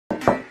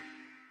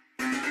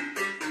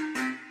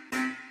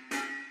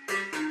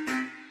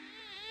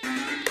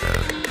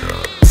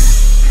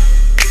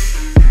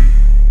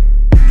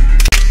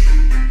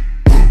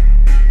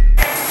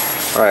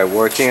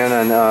working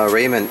on a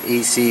Raymond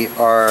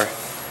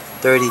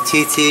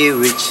ECR30TT,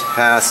 which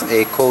has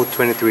a code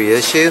 23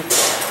 issue.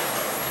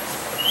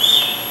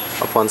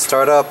 Upon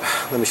startup,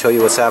 let me show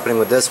you what's happening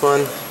with this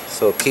one.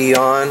 So key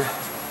on,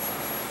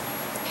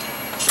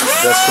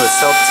 just for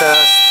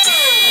self-test,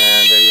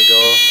 and there you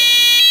go.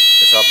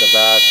 Just off the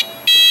bat,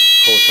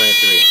 code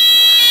 23.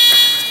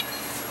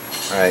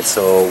 Alright,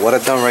 so what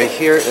I've done right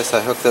here is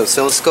I hooked the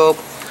oscilloscope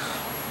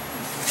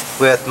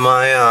with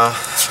my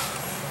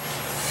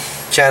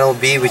channel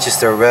B, which is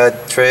the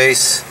red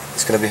trace.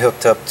 It's going to be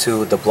hooked up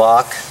to the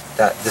block.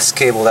 This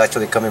cable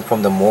actually coming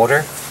from the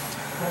motor,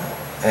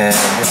 and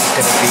this is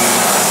going to be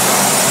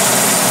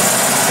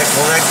the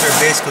collector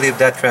basically of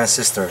that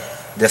transistor.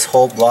 This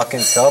whole block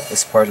itself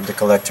is part of the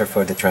collector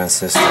for the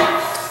transistor.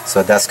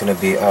 So that's going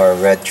to be our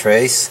red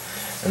trace,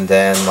 and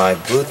then my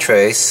blue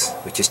trace,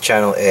 which is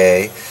channel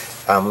A,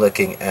 I'm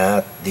looking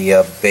at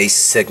the base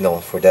signal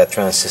for that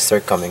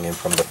transistor coming in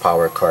from the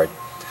power card.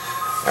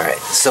 Alright,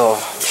 so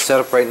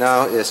setup right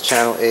now is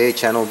channel A,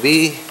 channel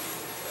B.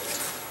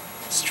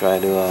 Let's try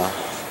to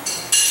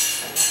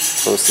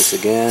close this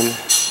again.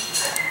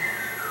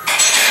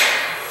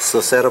 So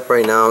setup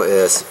right now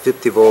is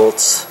 50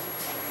 volts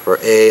for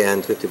A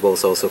and 50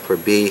 volts also for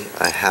B.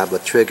 I have a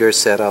trigger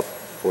set up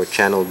for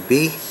channel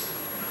B.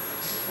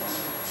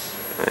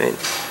 Alright,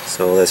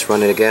 so let's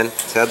run it again.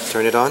 Ted,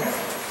 turn it on.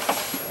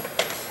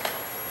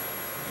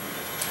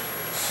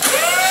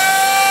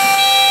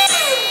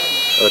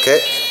 Okay.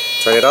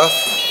 Turn it off.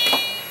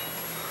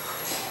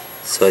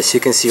 So as you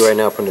can see right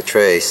now from the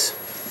trace,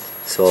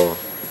 so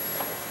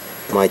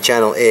my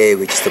channel A,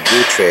 which is the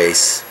blue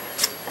trace,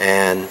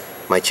 and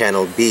my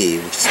channel B,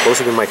 which is supposed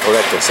to be my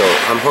collector. So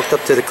I'm hooked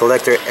up to the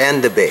collector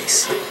and the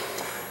base,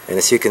 and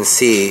as you can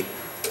see,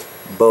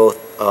 both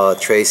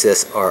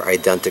traces are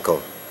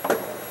identical,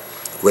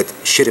 which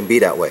shouldn't be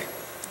that way.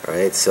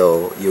 Alright,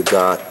 so you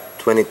got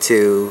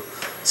 22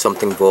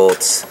 something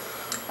volts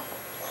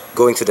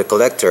going to the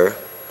collector,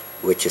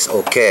 which is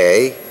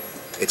okay.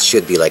 It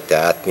should be like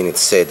that, meaning to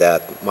say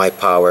that my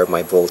power,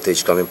 my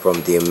voltage coming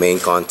from the main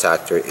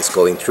contactor is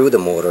going through the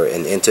motor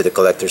and into the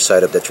collector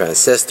side of the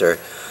transistor.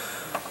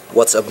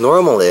 What's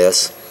abnormal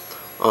is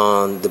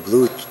on the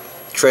blue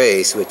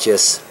trace, which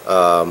is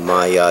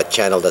my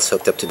channel that's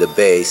hooked up to the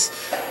base,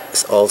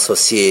 is also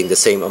seeing the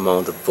same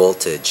amount of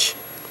voltage,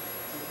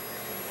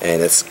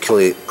 and it's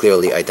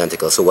clearly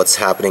identical. So what's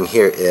happening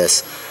here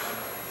is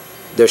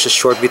there's a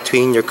short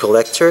between your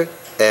collector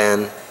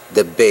and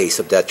the base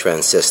of that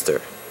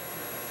transistor.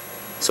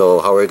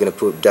 So how we're going to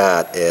prove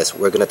that is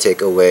we're going to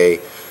take away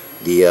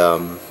the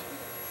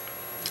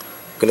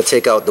going to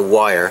take out the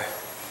wire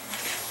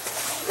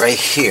right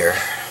here.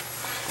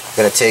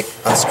 We're going to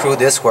unscrew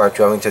this wire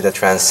going to the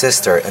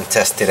transistor and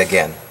test it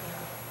again.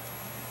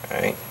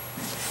 Alright,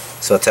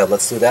 so Ted,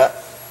 let's do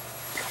that.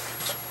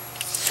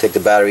 Take the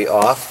battery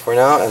off for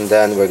now, and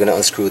then we're going to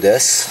unscrew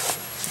this.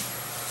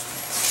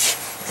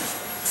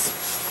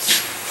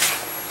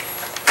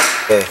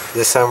 Okay,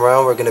 this time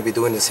around we're going to be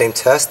doing the same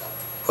test,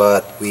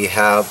 but we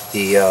have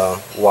the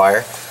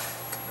wire,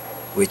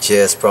 which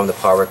is from the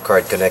power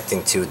card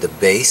connecting to the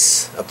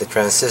base of the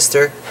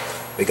transistor.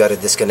 We got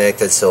it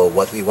disconnected, so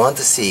what we want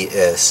to see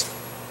is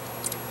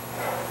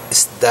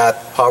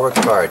that power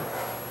card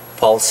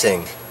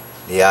pulsing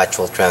the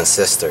actual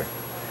transistor?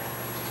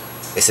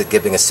 Is it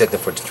giving a signal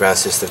for the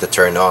transistor to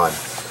turn on?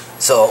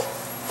 So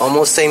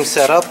almost same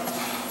setup,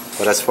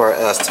 but as far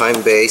as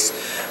time base,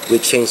 we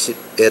changed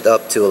it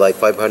up to like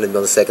 500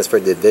 milliseconds for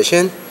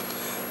division,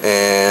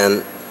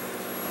 and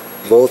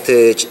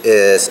voltage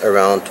is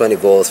around 20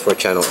 volts for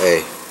channel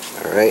A.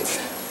 Alright.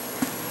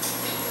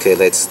 Okay,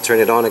 let's turn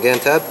it on again,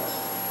 Tab.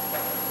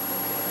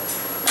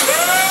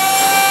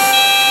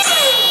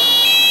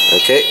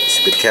 Okay, it's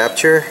a good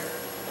capture.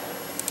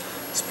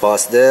 Let's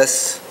pause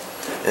this,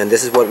 and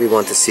this is what we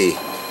want to see.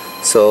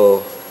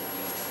 So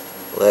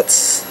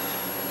let's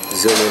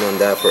zoom in on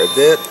that for a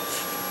bit.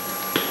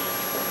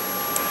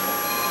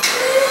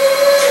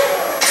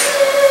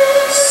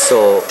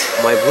 So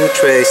my blue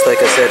trace,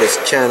 like I said, is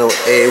channel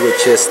A,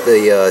 which is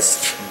the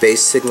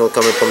base signal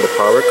coming from the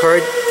power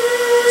card.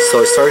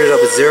 So I started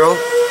up at 0,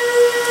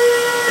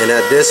 and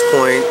at this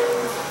point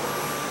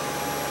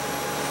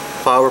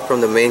power from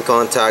the main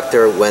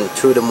contactor went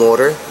through the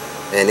motor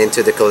and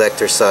into the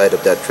collector side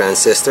of that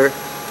transistor,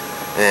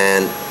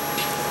 and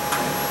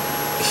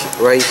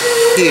right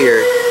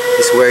here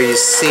is where you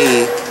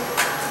see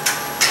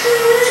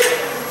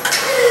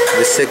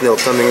the signal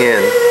coming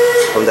in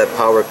from that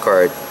power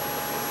card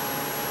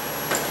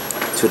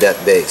to that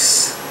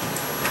base.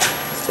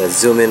 So let's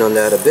zoom in on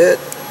that a bit.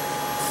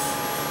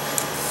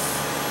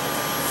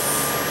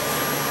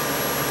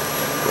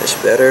 Much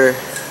better.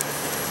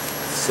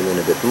 Zoom in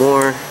a bit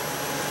more.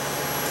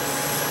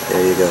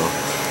 There you go.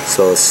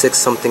 So 6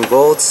 something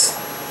volts,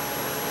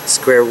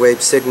 square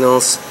wave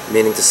signals,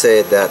 meaning to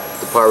say that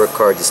the power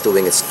card is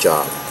doing its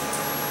job.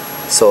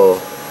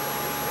 So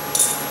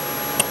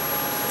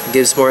it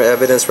gives more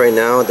evidence right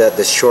now that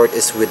the short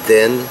is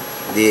within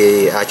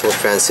the actual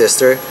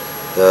transistor.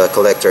 The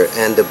collector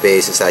and the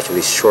base is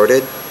actually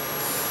shorted.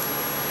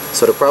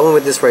 So the problem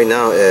with this right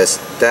now is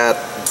that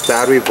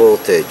battery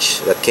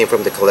voltage that came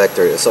from the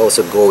collector is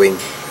also going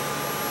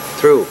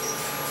through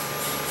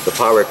the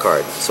power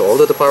card. So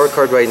although the power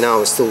card right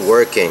now is still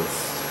working,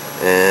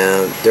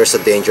 and there's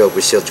a danger of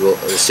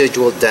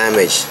residual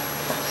damage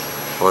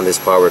on this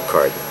power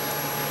card.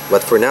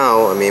 But for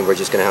now, I mean, we're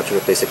just gonna have to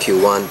replace the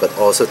Q1, but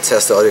also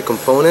test the other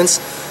components,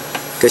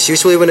 because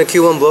usually when the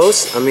Q1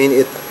 blows, I mean,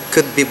 it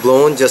could be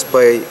blown just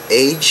by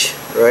age,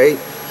 right?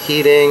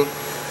 Heating,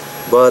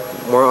 but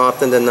more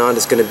often than not,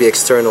 it's gonna be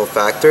external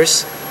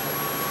factors.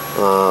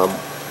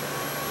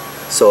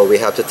 So we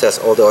have to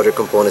test all the other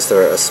components that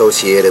are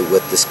associated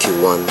with this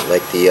Q1,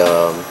 like the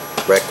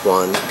Rec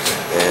 1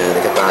 and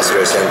the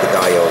capacitors and the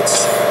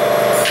diodes,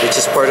 which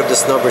is part of the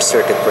snubber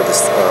circuit for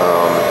this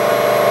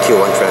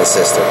Q1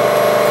 transistor.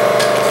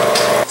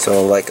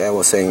 So like I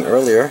was saying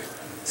earlier,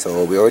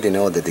 so we already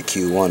know that the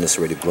Q1 is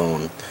already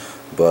blown,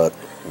 but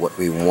what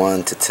we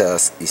want to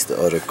test is the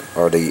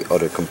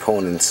other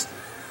components,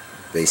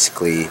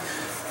 basically,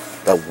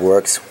 that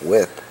works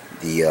with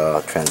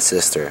the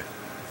transistor,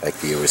 like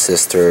the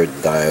resistor,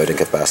 diode, and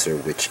capacitor,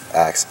 which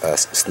acts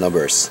as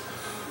snubbers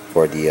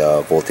for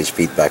the voltage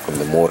feedback from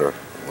the motor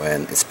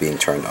when it's being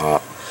turned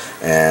off.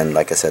 And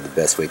like I said, the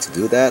best way to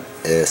do that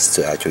is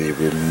to actually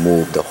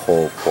remove the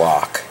whole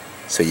block,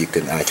 so you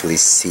can actually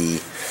see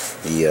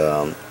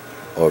the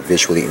or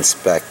visually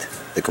inspect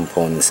the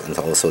components and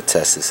also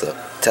test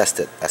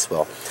it as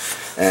well.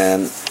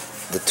 And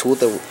the tool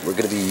that we're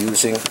going to be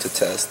using to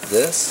test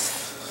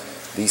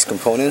these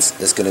components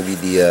is going to be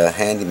the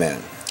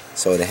Handyman.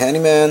 So the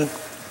Handyman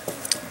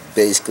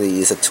basically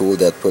is a tool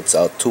that puts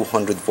out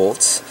 200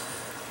 volts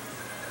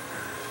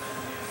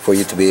for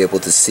you to be able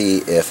to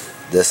see if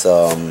this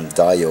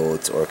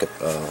diodes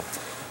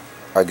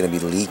are going to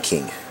be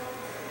leaking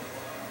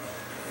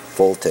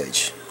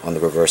voltage on the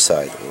reverse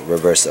side,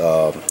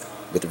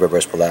 with the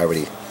reverse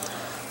polarity.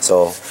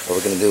 So what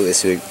we're going to do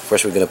is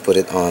first we're going to put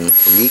it on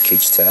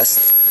leakage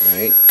test,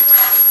 right?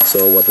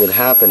 So what would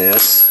happen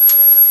is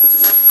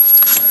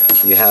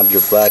you have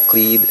your black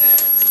lead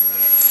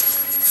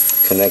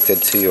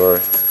connected to your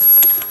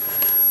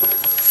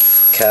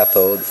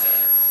cathode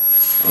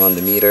on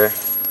the meter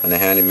on the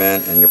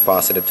Handyman, and your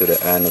positive to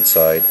the anode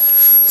side.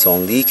 So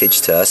on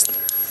leakage test,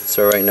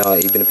 so right now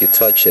even if you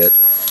touch it,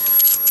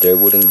 there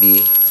wouldn't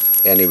be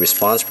any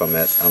response from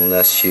it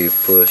unless you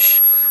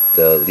push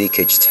the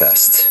leakage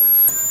test.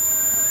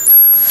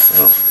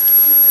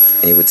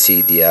 And you would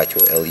see the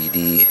actual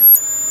LED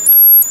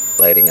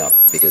lighting up,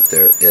 because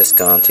there is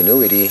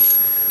continuity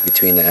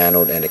between the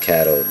anode and the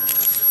cathode.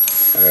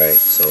 Alright,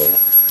 so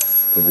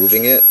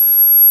removing it,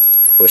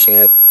 pushing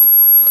it.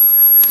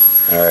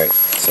 Alright,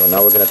 so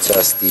now we're going to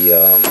test the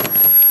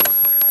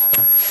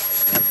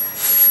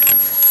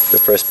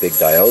first big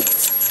diode.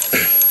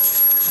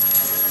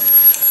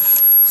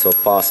 So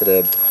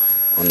positive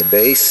on the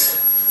base,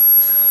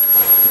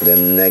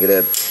 then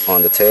negative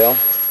on the tail.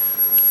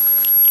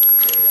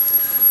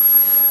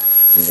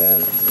 And then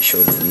we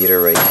show the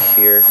meter right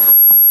here.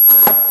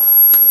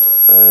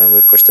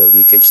 We push the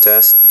leakage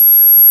test.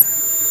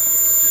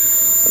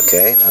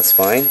 Okay, that's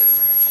fine.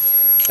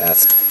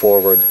 That's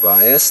forward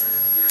biased.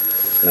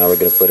 Now we're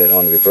going to put it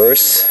on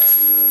reverse.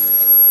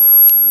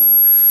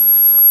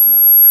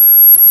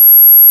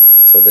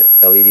 So the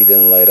LED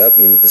didn't light up,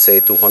 meaning to say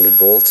 200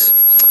 volts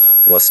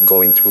was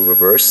going through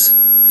reverse,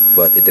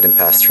 but it didn't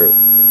pass through.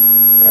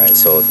 Alright,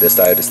 so this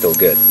diode is still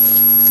good.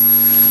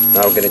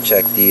 Now we're going to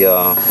check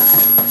the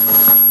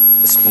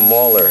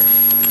smaller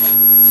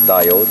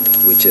diode,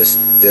 which is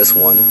this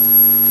one.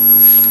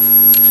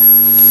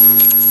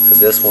 So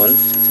this one,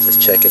 let's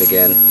check it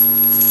again.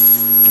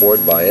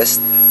 Forward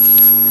biased,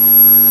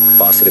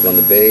 positive on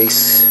the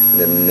base, and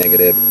then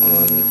negative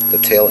on the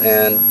tail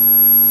end.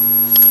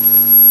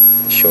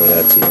 I'll show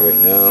that to you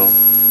right now.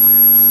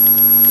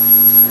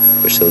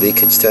 Push the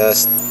leakage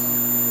test.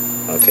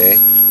 Okay,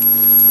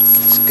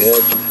 it's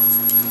good.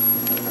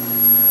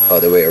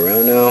 Other way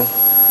around now.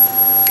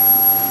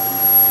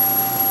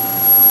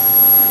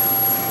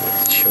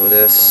 Let's show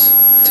this.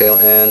 Tail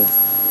end.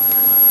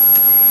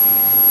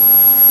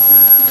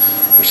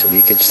 Push the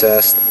leakage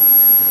test.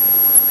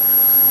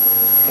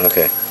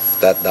 Okay,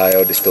 that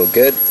diode is still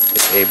good.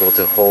 It's able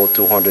to hold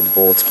 200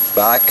 volts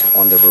back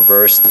on the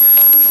reversed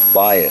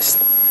bias.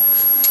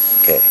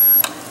 Okay.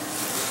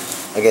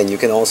 Again, you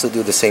can also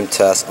do the same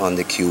test on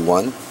the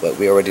Q1, but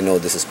we already know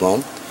this is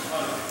blown.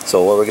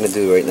 So what we're going to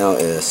do right now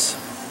is,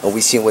 we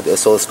seen with the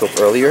oscilloscope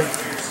earlier,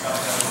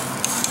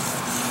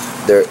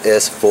 there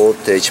is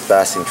voltage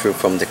passing through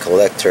from the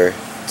collector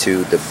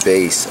to the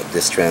base of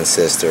this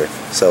transistor.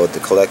 So the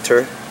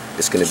collector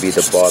is going to be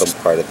the bottom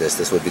part of this.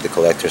 This would be the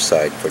collector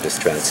side for this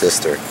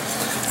transistor.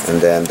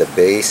 And then the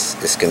base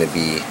is going to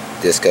be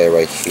this guy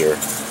right here.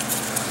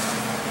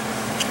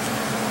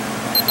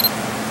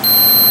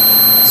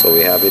 So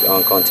we have it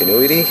on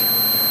continuity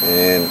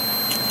and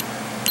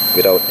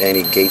without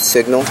any gate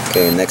signal.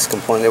 Okay, next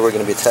component that we're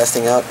going to be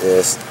testing out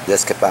is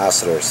this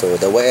capacitor. So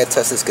the way I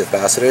test this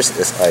capacitors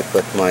is I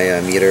put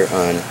my meter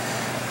on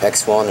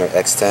X1 or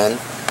X10,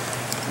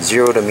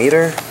 0 to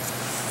meter,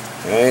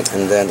 Alright,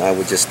 and then I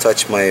would just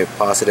touch my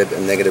positive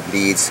and negative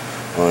leads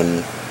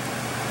on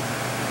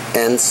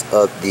ends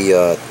of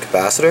the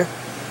capacitor,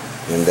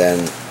 and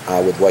then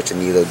I would watch the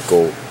needle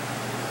go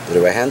to the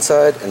right hand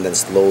side and then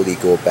slowly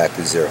go back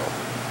to 0.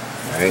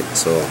 Alright,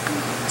 so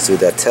let's do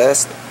that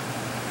test.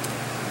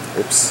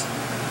 Oops.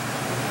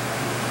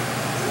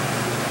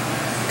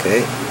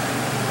 Okay,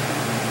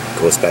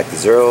 goes back to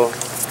 0,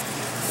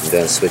 and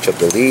then switch up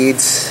the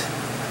leads,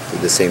 do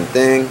the same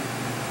thing,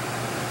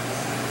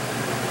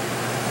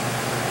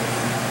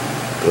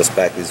 goes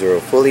back to 0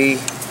 fully,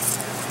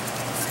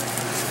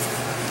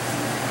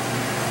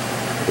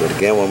 do it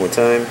again one more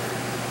time.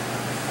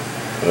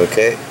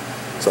 Okay,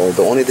 so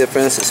the only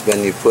difference is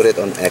when you put it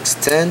on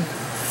X10.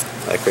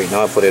 Like right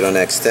now I put it on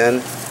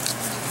X10.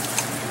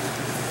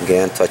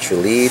 Again, touch your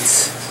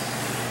leads.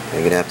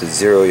 You're gonna have to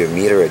zero your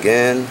meter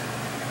again.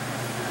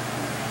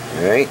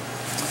 Alright,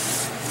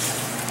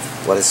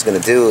 what it's going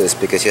to do is,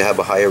 because you have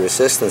a higher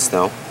resistance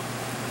now,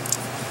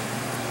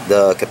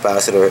 the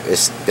capacitor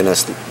is going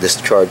to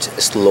discharge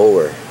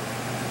slower.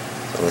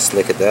 So let's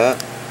look at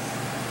that.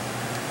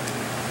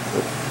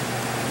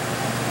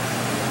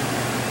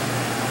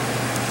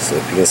 So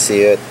if you can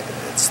see it,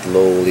 it's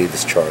slowly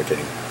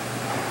discharging.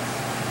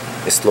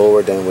 It's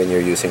slower than when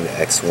you're using the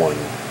X1.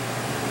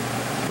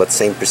 But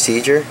same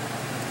procedure.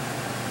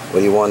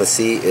 What you want to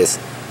see is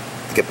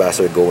the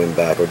capacitor going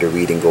back, or the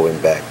reading going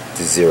back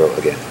to 0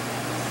 again.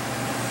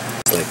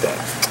 Just like that.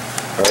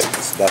 Alright,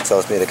 so that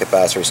tells me the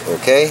capacitor is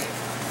okay,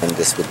 and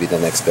this would be the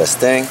next best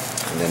thing.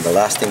 And then the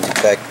last thing to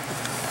check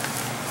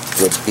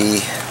would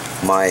be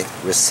my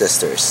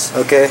resistors.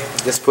 Okay,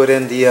 just put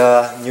in the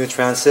new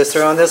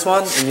transistor on this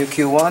one, the new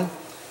Q1.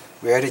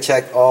 We already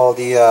checked all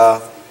the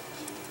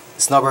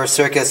snubber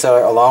circuits that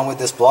are along with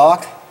this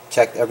block.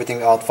 Checked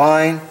everything out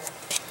fine.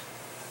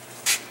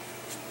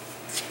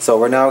 So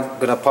we're now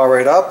gonna power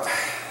it up.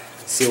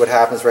 See what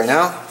happens right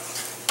now.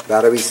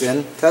 Battery's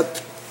in,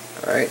 cut.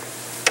 Alright,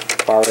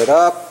 power it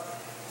up.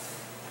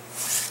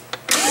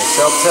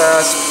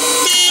 Self-test.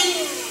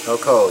 No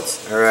codes.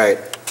 Alright.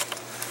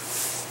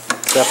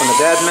 Step on the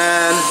dead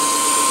man.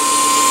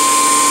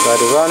 Try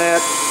to run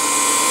it.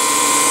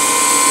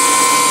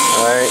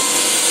 Alright.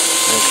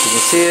 As you can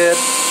see it.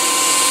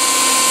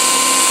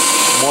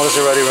 The motor's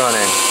already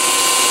running.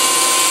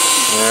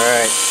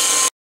 Alright.